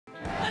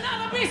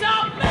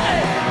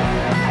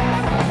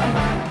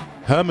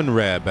Herman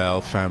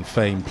Rarebell found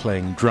fame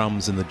playing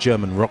drums in the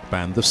German rock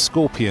band The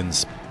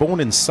Scorpions.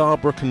 Born in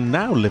Saarbrücken and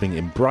now living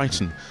in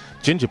Brighton,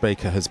 Ginger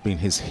Baker has been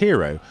his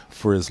hero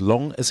for as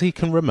long as he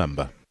can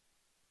remember.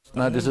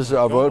 Now, this is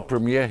our world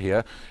premiere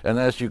here, and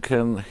as you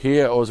can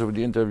hear also with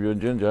the interview with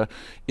Ginger,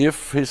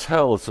 if his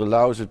health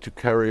allows it to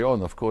carry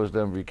on, of course,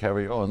 then we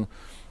carry on.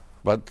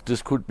 But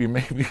this could be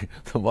maybe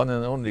the one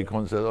and only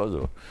concert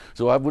also.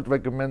 So I would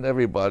recommend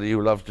everybody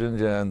who loves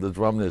Ginger and the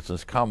drum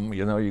lessons, come,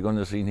 you know, you're going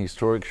to see an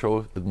historic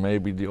show. It may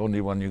be the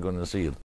only one you're going to see it.